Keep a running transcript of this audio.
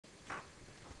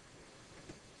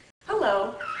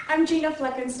Hello, I'm Gina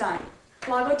Fleckenstein,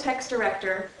 Lagotek's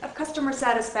Director of Customer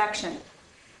Satisfaction.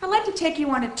 I'd like to take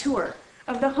you on a tour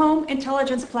of the home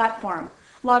intelligence platform,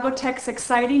 Lagotek's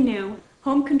exciting new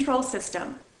home control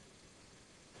system.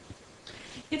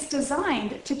 It's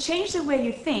designed to change the way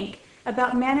you think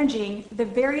about managing the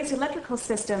various electrical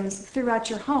systems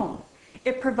throughout your home.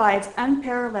 It provides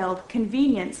unparalleled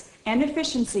convenience and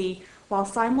efficiency while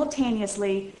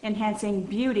simultaneously enhancing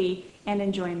beauty and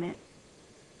enjoyment.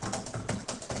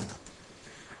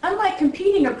 Unlike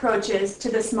competing approaches to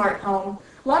the smart home,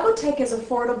 Lagotek is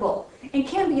affordable and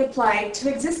can be applied to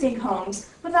existing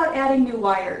homes without adding new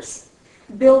wires.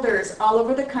 Builders all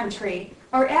over the country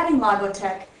are adding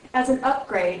Lagotek as an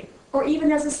upgrade or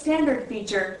even as a standard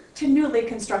feature to newly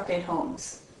constructed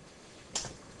homes.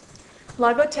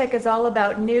 Lagotek is all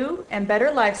about new and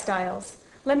better lifestyles.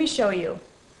 Let me show you.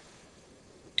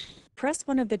 Press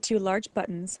one of the two large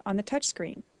buttons on the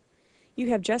touchscreen. You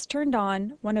have just turned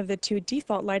on one of the two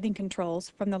default lighting controls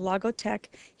from the Lagotek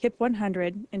HIP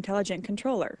 100 intelligent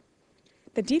controller.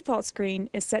 The default screen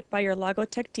is set by your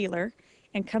Lagotek dealer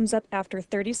and comes up after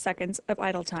 30 seconds of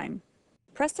idle time.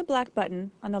 Press the black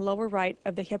button on the lower right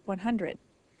of the HIP 100.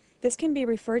 This can be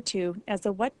referred to as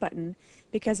the What button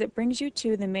because it brings you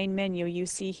to the main menu you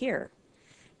see here.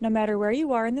 No matter where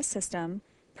you are in the system,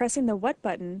 pressing the What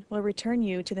button will return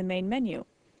you to the main menu.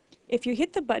 If you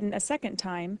hit the button a second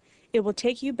time, it will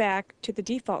take you back to the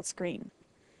default screen.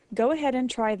 Go ahead and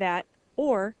try that,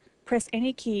 or press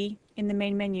any key in the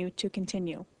main menu to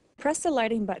continue. Press the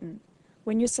lighting button.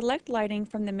 When you select lighting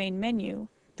from the main menu,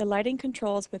 the lighting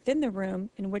controls within the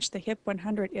room in which the HIP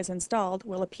 100 is installed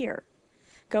will appear.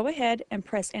 Go ahead and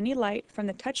press any light from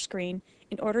the touchscreen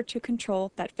in order to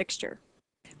control that fixture.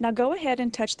 Now go ahead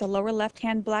and touch the lower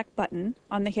left-hand black button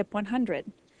on the HIP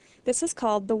 100. This is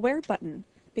called the Where button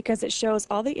because it shows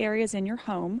all the areas in your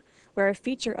home where a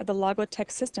feature of the Lagotek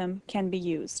system can be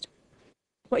used.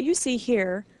 What you see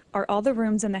here are all the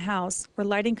rooms in the house where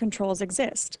lighting controls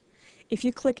exist. If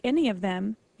you click any of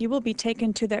them, you will be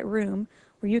taken to that room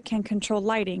where you can control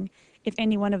lighting. If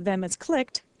any one of them is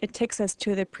clicked, it takes us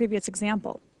to the previous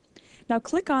example. Now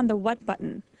click on the What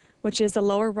button, which is the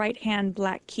lower right-hand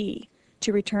black key,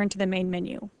 to return to the main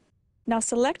menu. Now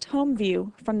select Home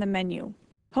View from the menu.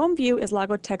 Home View is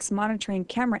Lagotek's monitoring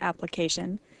camera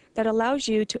application that allows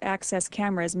you to access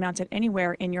cameras mounted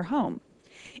anywhere in your home.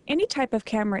 Any type of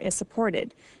camera is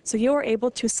supported, so you are able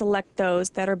to select those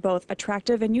that are both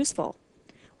attractive and useful.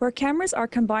 Where cameras are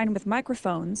combined with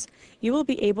microphones, you will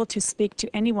be able to speak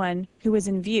to anyone who is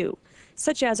in view,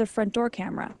 such as a front door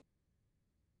camera.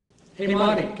 Hey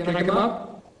Monty, can I come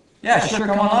up? Yeah, sure,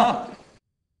 come on up.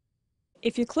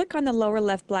 If you click on the lower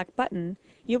left black button,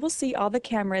 you will see all the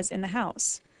cameras in the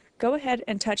house. Go ahead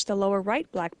and touch the lower right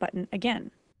black button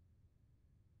again.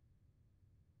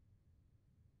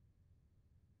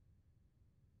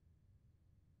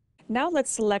 Now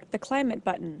let's select the Climate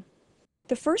button.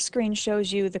 The first screen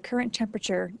shows you the current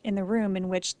temperature in the room in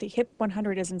which the HIP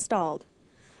 100 is installed.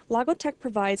 Lagotek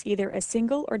provides either a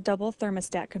single or double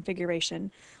thermostat configuration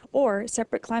or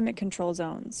separate climate control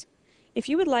zones. If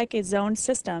you would like a zoned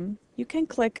system, you can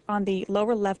click on the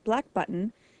lower left black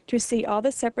button to see all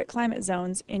the separate climate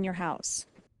zones in your house.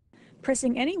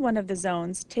 Pressing any one of the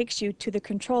zones takes you to the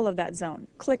control of that zone.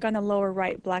 Click on the lower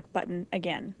right black button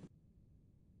again.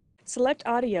 Select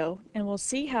Audio and we'll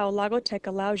see how Lagotek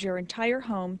allows your entire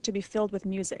home to be filled with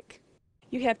music.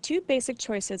 You have two basic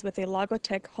choices with a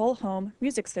Lagotek whole home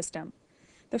music system.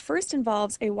 The first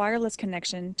involves a wireless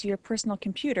connection to your personal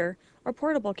computer or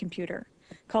portable computer,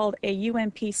 called a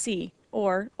UMPC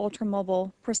or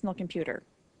Ultramobile Personal Computer.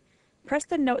 Press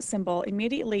the note symbol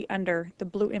immediately under the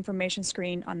blue information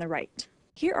screen on the right.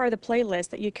 Here are the playlists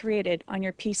that you created on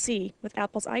your PC with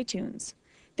Apple's iTunes.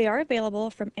 They are available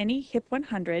from any HIP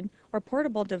 100 or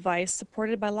portable device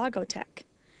supported by Lagotek.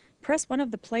 Press one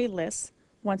of the playlists.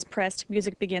 Once pressed,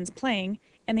 music begins playing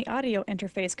and the audio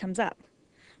interface comes up.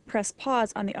 Press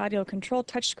pause on the audio control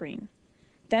touchscreen.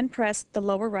 Then press the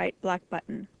lower right black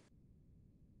button.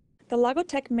 The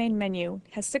Lagotek main menu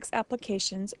has 6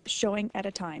 applications showing at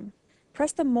a time.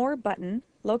 Press the More button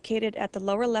located at the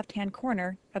lower left-hand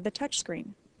corner of the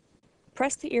touchscreen.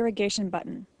 Press the Irrigation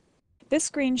button. This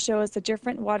screen shows the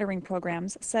different watering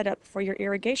programs set up for your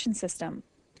irrigation system.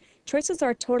 Choices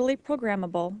are totally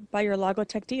programmable by your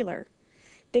Lagotek dealer.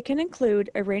 They can include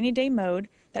a rainy day mode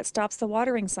that stops the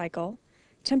watering cycle,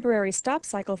 temporary stop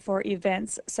cycle for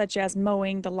events such as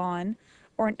mowing the lawn,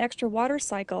 or an extra water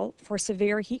cycle for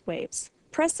severe heat waves.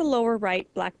 Press the lower right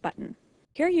black button.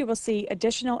 Here you will see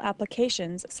additional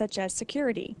applications such as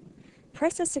security.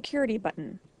 Press the Security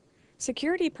button.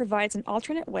 Security provides an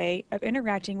alternate way of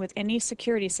interacting with any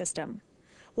security system.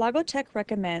 Lagotek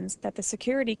recommends that the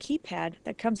security keypad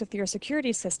that comes with your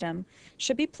security system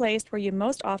should be placed where you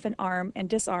most often arm and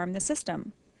disarm the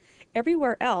system.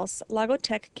 Everywhere else,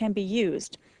 Lagotek can be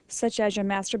used, such as your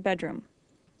master bedroom.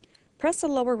 Press the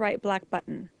lower right black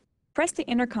button. Press the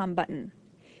intercom button.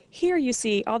 Here you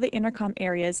see all the intercom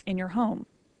areas in your home.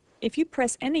 If you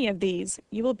press any of these,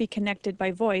 you will be connected by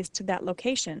voice to that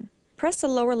location. Press the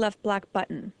lower left black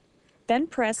button. Then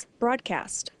press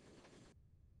Broadcast.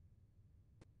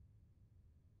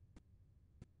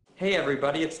 Hey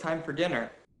everybody, it's time for dinner.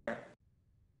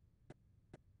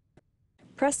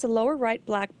 Press the lower right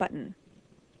black button.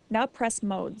 Now press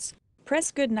Modes.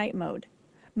 Press Good Night Mode.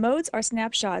 Modes are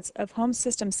snapshots of home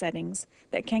system settings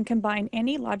that can combine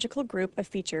any logical group of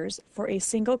features for a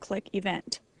single-click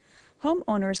event.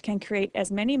 Homeowners can create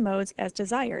as many modes as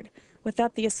desired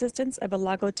without the assistance of a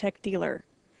Lagotek dealer.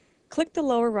 Click the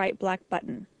lower right black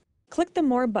button. Click the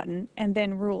More button and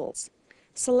then Rules.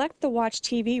 Select the Watch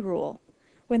TV rule.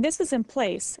 When this is in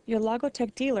place, your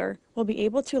Lagotek dealer will be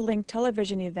able to link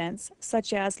television events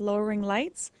such as lowering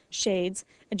lights, shades,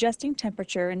 adjusting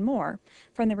temperature, and more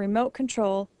from the remote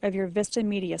control of your Vista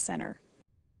Media Center.